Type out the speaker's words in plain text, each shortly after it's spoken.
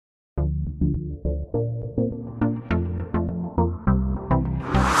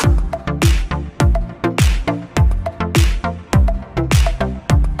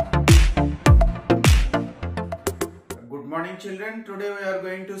children, today we are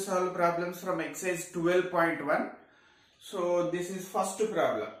going to solve problems from exercise 12.1. So this is first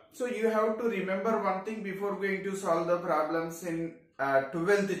problem. So you have to remember one thing before going to solve the problems in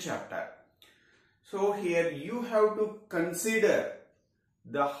 12th chapter. So here you have to consider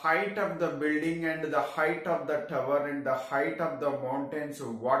the height of the building and the height of the tower and the height of the mountains,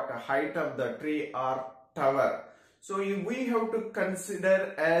 what height of the tree or tower. So we have to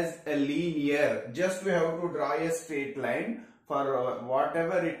consider as a linear, just we have to draw a straight line for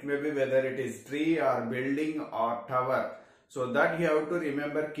whatever it may be, whether it is tree or building or tower. So that you have to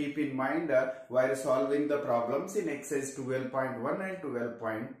remember, keep in mind while solving the problems in exercise 12.1 and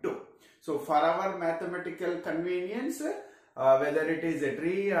 12.2. So for our mathematical convenience, whether it is a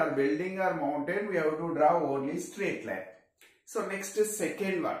tree or building or mountain, we have to draw only straight line. So next is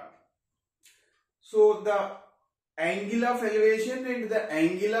second one. So the angle of elevation and the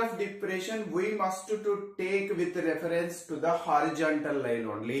angle of depression we must to take with reference to the horizontal line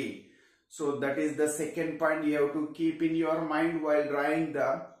only. So that is the second point you have to keep in your mind while drawing the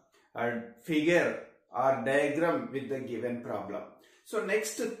figure or diagram with the given problem. So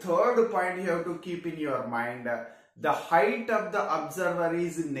next, third point you have to keep in your mind, the height of the observer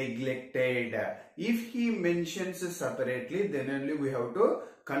is neglected. If he mentions separately, then only we have to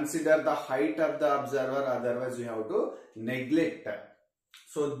consider the height of the observer, otherwise we have to neglect.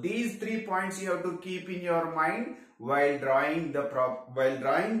 So these 3 points you have to keep in your mind while drawing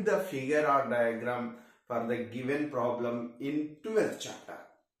the figure or diagram for the given problem in 12th chapter.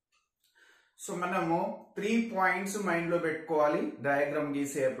 So మనము 3 points mind లో పెట్టుకోవాలి diagram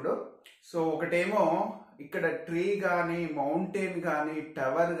గీసేటప్పుడు. So ఒకటేమో ఇక్కడ tree గాని mountain గాని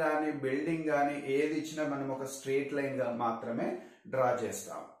tower గాని building గాని ఏది ఇచ్చినా మనం ఒక స్ట్రెయిట్ లైన్ గా మాత్రమే డ్రా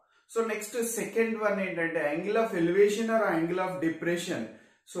చేస్తాం. సో నెక్స్ట్ సెకండ్ వన్ ఏంటంటే angle of elevation are angle of depression.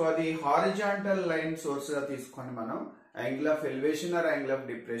 So అది హారిజాంటల్ లైన్ సోర్స్ గా తీసుకొని మనం angle of elevation are angle of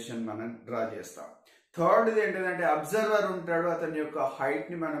depression మనం డ్రా చేస్తాం. థర్డ్ ఏంటంటే అబ్జర్వర్ ఉంటాడు, అతని యొక్క హైట్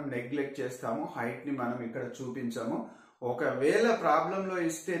ని మనం నెగ్లెక్ట్ చేస్తాము, హైట్ ని మనం ఇక్కడ చూపించాము. ఒకవేళ ప్రాబ్లం లో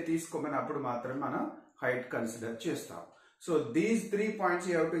ఇస్తే తీసుకోమని అప్పుడు మాత్రమే మనం height consider chestam. So these 3 points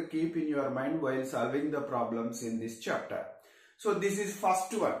you have to keep in your mind while solving the problems in this chapter. So this is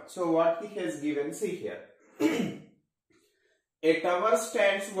first one. So what he has given, see here. A tower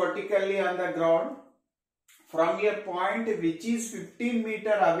stands vertically on the ground from a point which is 15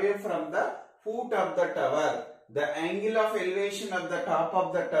 meters away from the foot of the tower. The angle of elevation of the top of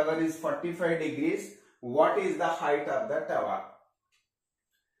the tower is 45 degrees. What is the height of the tower?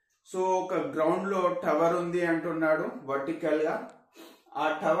 So ఒక ground లో tower ఉంది అంటున్నాడు vertical గా. ఆ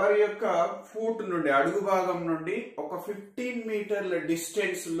tower యొక్క foot నుండి అడుగు భాగం నుండి ఒక 15 మీటర్ల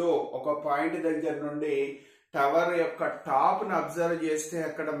డిస్టెన్స్ లో ఒక పాయింట్ దగ్గర నుండి టవర్ యొక్క టాప్ ను అబ్జర్వ్ చేస్తే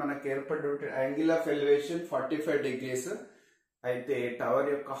అక్కడ మనకు ఏర్పడే యాంగిల్ ఆఫ్ ఎలివేషన్ 45 డిగ్రీస్ అయితే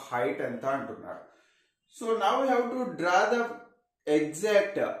టవర్ యొక్క హైట్ ఎంత అంటున్నారు. So now we have to draw the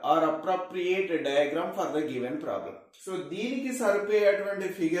exact or appropriate diagram for the given problem. So దీనికి సరిపోయేటువంటి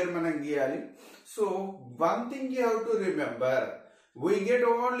ఫిగర్ మనం గీయాలి. So one thing you have to remember, we get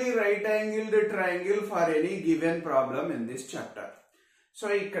only right angled triangle for any given problem in this chapter. So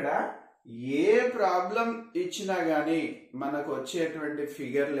ఇక్కడ ఏ problem ఇచ్చినా గానీ మనకు వచ్చేటువంటి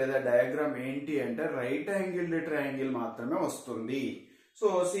figure లేదా diagram ఏంటి అంటే రైట్ యాంగిల్డ్ ట్రయాంగిల్ మాత్రమే వస్తుంది. So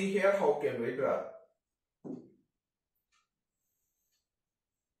see here how can we draw.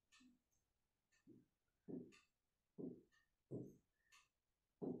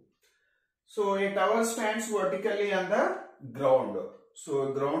 So a tower stands vertically on the ground. So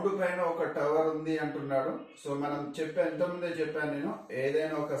ground పైన ఒక టవర్ ఉంది అంటున్నాడు. సో మనం ఎంతమంది చెప్పాను నేను,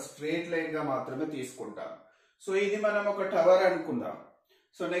 ఏదైనా ఒక స్ట్రెయిట్ లైన్ గా మాత్రమే తీసుకుంటాం. సో ఇది మనం ఒక టవర్ అనుకుందాం.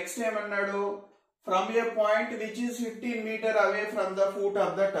 సో నెక్స్ట్ ఏమన్నాడు, from A point which is 15 metre away from the foot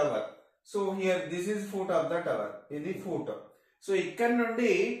of the tower. So here this is foot of the tower, ఇది ఫూట్. సో ఇక్కడ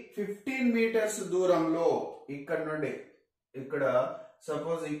నుండి 15 మీటర్స్ దూరంలో, ఇక్కడ నుండి ఇక్కడ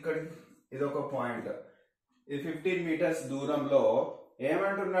సపోజ్ ఇక్కడ ఇది ఒక పాయింట్, ఇది 15 మీటర్స్ దూరంలో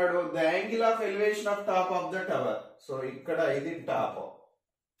ఏమంటున్నాడు, the angle of elevation of top of the tower. So ఇక్కడ ఇది టాప్.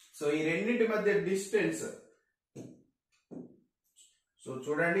 సో ఈ రెండింటి మధ్య డిస్టెన్స్, సో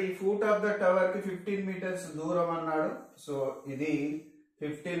చూడండి ఈ ఫూట్ ఆఫ్ ద టవర్ కి 15 మీటర్స్ దూరం అన్నాడు. సో ఇది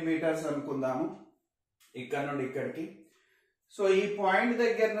 15 మీటర్స్ అనుకుందాము ఇక్కడ నుండి ఇక్కడికి. సో ఈ పాయింట్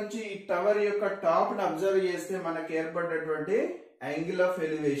దగ్గర నుంచి ఈ టవర్ యొక్క టాప్ ను అబ్జర్వ్ చేస్తే మనకు ఏర్పడేటువంటి యాంగిల్ ఆఫ్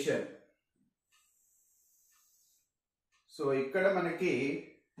ఎలివేషన్, సో ఇక్కడ మనకి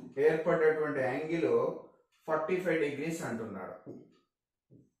ఏర్పడేటువంటి యాంగిల్ 45 డిగ్రీస్ అంటున్నాడు.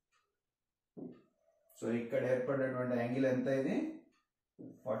 సో ఇక్కడ ఏర్పడేటువంటి యాంగిల్ ఎంత, ఇది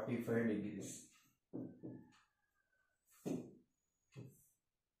 45 degrees.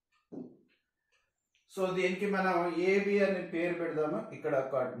 సో దీనికి మనం ఏబి అనే పేరు పెడదాము. ఇక్కడ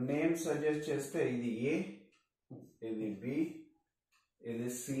ఒక నేమ్ సజెస్ట్ చేస్తే ఇది ఏ, ఇది బి, ఇది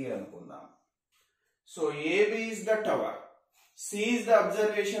సి అనుకుందాం. So AB is the tower, C is the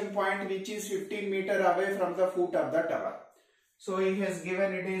observation point which is 15 meters away from the foot of the tower. So he has given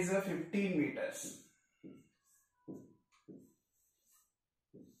it is 15 meters.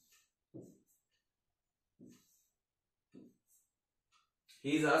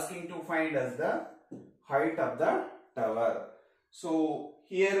 He is asking to find us the height of the tower. So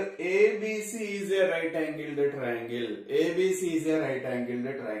here ABC is a right angled triangle. ABC is a right angled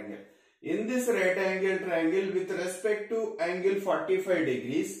triangle. In this right angle triangle, with respect to angle 45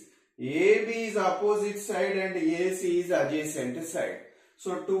 degrees, AB is opposite side and AC is adjacent side. So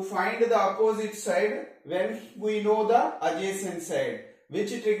to find the opposite side, when we know the adjacent side,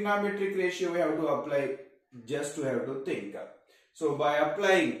 which trigonometric ratio we have to apply? Just we have to think. So by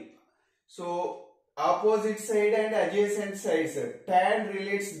applying, so opposite side and adjacent sides, tan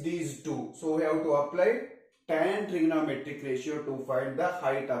relates these two. So we have to apply tan trigonometric ratio to find the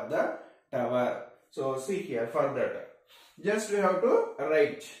height of the tower. So see here, for that just we have to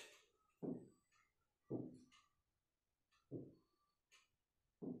write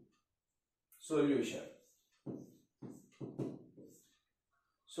solution.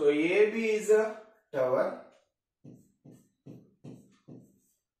 So AB is a tower.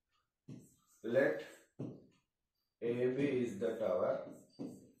 Let AB is the tower.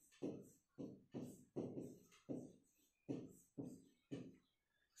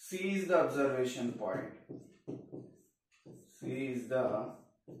 C is the observation point. C is the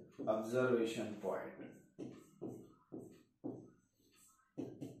observation point.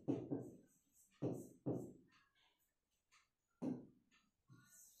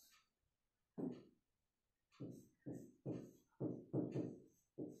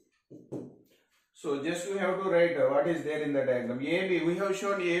 So just we have to write what is there in the diagram. AB, we have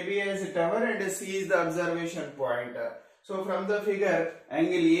shown AB as a tower and C is the observation point. So from the figure,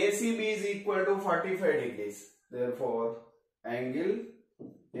 angle ACB is equal to 45 degrees. Therefore, angle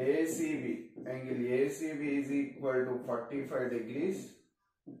ACB is equal to 45 degrees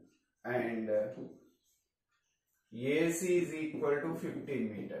and AC is equal to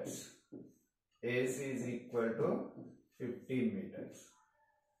 15 meters. AC is equal to 15 meters.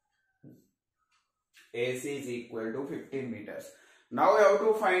 AC is equal to 15 meters. Now we have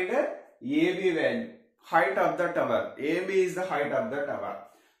to find AB value, height of the tower. AB is the height of the tower.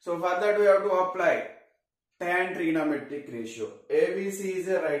 So for that we have to apply tan trigonometric ratio. ABC is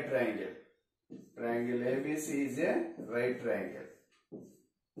a right triangle. Triangle ABC is a right triangle.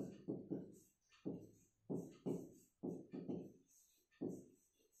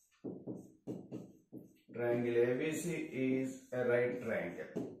 Triangle ABC is a right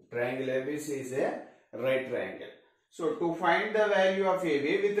triangle. Triangle ABC is a right triangle. So to find the value of AB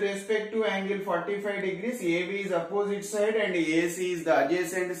with respect to angle 45 degrees, AB is opposite side and AC is the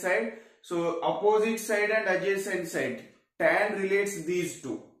adjacent side. So opposite side and adjacent side, tan relates these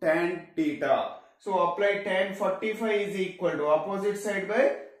two, tan theta. So apply tan 45 is equal to opposite side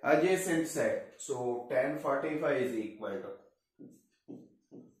by adjacent side. So tan 45 is equal to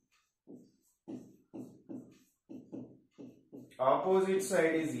opposite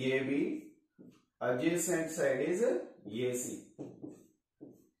side is AB, adjacent side is AC.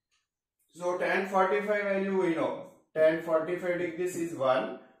 So tan 45 value we know. Tan 45 degrees is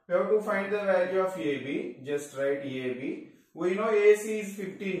 1. We have to find the value of AB. Just write AB. We know AC is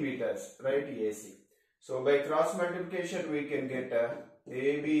 15 meters. Write AC. So by cross multiplication we can get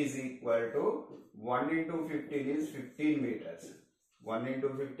AB is equal to 1 into 15 is 15 meters. 1 into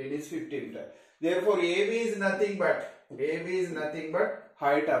 15 is 15 meters. Therefore AB is nothing but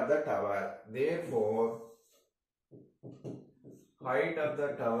height of the tower. Therefore height of the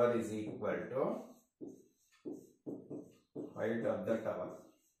tower is equal to height of the tower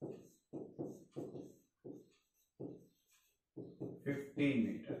 15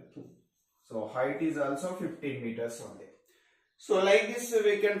 meters. So height is also 15 meters only. So like this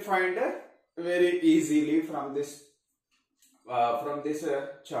we can find very easily from this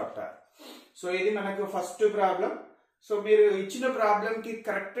chapter. So ఇది మనకు first problem. So మీరు ఇచ్చిన problem కి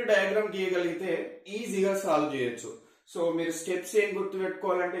correct diagram గీయగలిగితే ఈజీగా solve చేయొచ్చు. So మీరు steps ఏం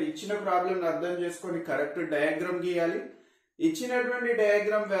గుర్తుపెట్టుకోవాలంటే ఇచ్చిన ప్రాబ్లం అర్థం చేసుకొని కరెక్ట్ డయాగ్రామ్ గీయాలి. ఇచ్చినటువంటి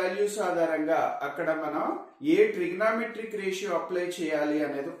డయాగ్రామ్ వాల్యూస్ ఆధారంగా అక్కడ మనం ఏ ట్రిగ్నామెట్రిక్ రేషియో అప్లై చేయాలి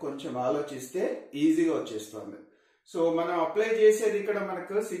అనేది కొంచెం ఆలోచిస్తే ఈజీగా వచ్చేస్తుంది. సో మనం అప్లై చేసేది ఇక్కడ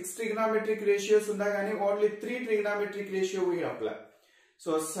మనకు 6 ట్రిగ్నామెట్రిక్ రేషియోస్ ఉన్నా కానీ only 3 trigonometric ratio we apply.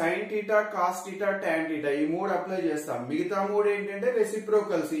 So sine theta, cos theta, tan theta ఈ మూడు అప్లై చేస్తాం. మిగతా మూడు ఏంటంటే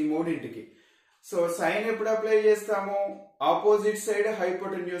రెసిప్రోకల్స్ ఈ మూడింటికి. సో సైన్ ఎప్పుడు అప్లై చేస్తాము? ఆపోజిట్ సైడ్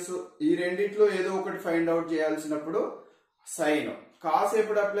హైపోటెన్యూస్, ఈ రెండిట్లో ఏదో ఒకటి ఫైండ్ అవుట్ చేయాల్సినప్పుడు సైన్. కాస్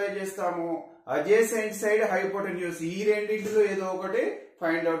ఎప్పుడు అప్లై చేస్తాము? అడ్జసెంట్ సైడ్ హైపోటెన్యూస్, ఈ రెండింటిలో ఏదో ఒకటి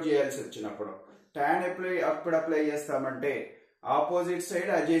ఫైండ్ అవుట్ చేయాల్సి వచ్చినప్పుడు. టాన్ ఎప్పుడు అప్లై చేస్తామంటే ఆపోజిట్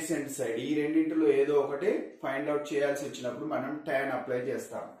సైడ్ అడ్జసెంట్ సైడ్, ఈ రెండింటిలో ఏదో ఒకటి ఫైండ్ అవుట్ చేయాల్సి వచ్చినప్పుడు మనం టాన్ అప్లై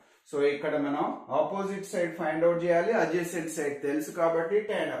చేస్తాం. సో ఇక్కడ మనం ఆపోజిట్ సైడ్ ఫైండ్ అవుట్ చేయాలి, అడ్జసెంట్ సైడ్ తెలుసు కాబట్టి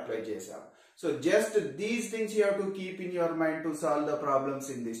టాన్ అప్లై చేసాం. So just these things you have to keep in your mind to solve the problems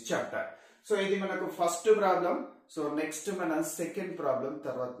in this chapter. So ఇది మనకు ఫస్ట్ ప్రాబ్లం. సో నెక్స్ట్ మన second problem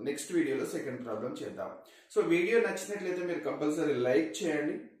తర్వాత next వీడియోలో second problem చేద్దాం. So video నచ్చినట్లయితే మీరు compulsory like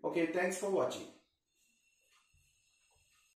చేయండి. Okay, thanks for watching.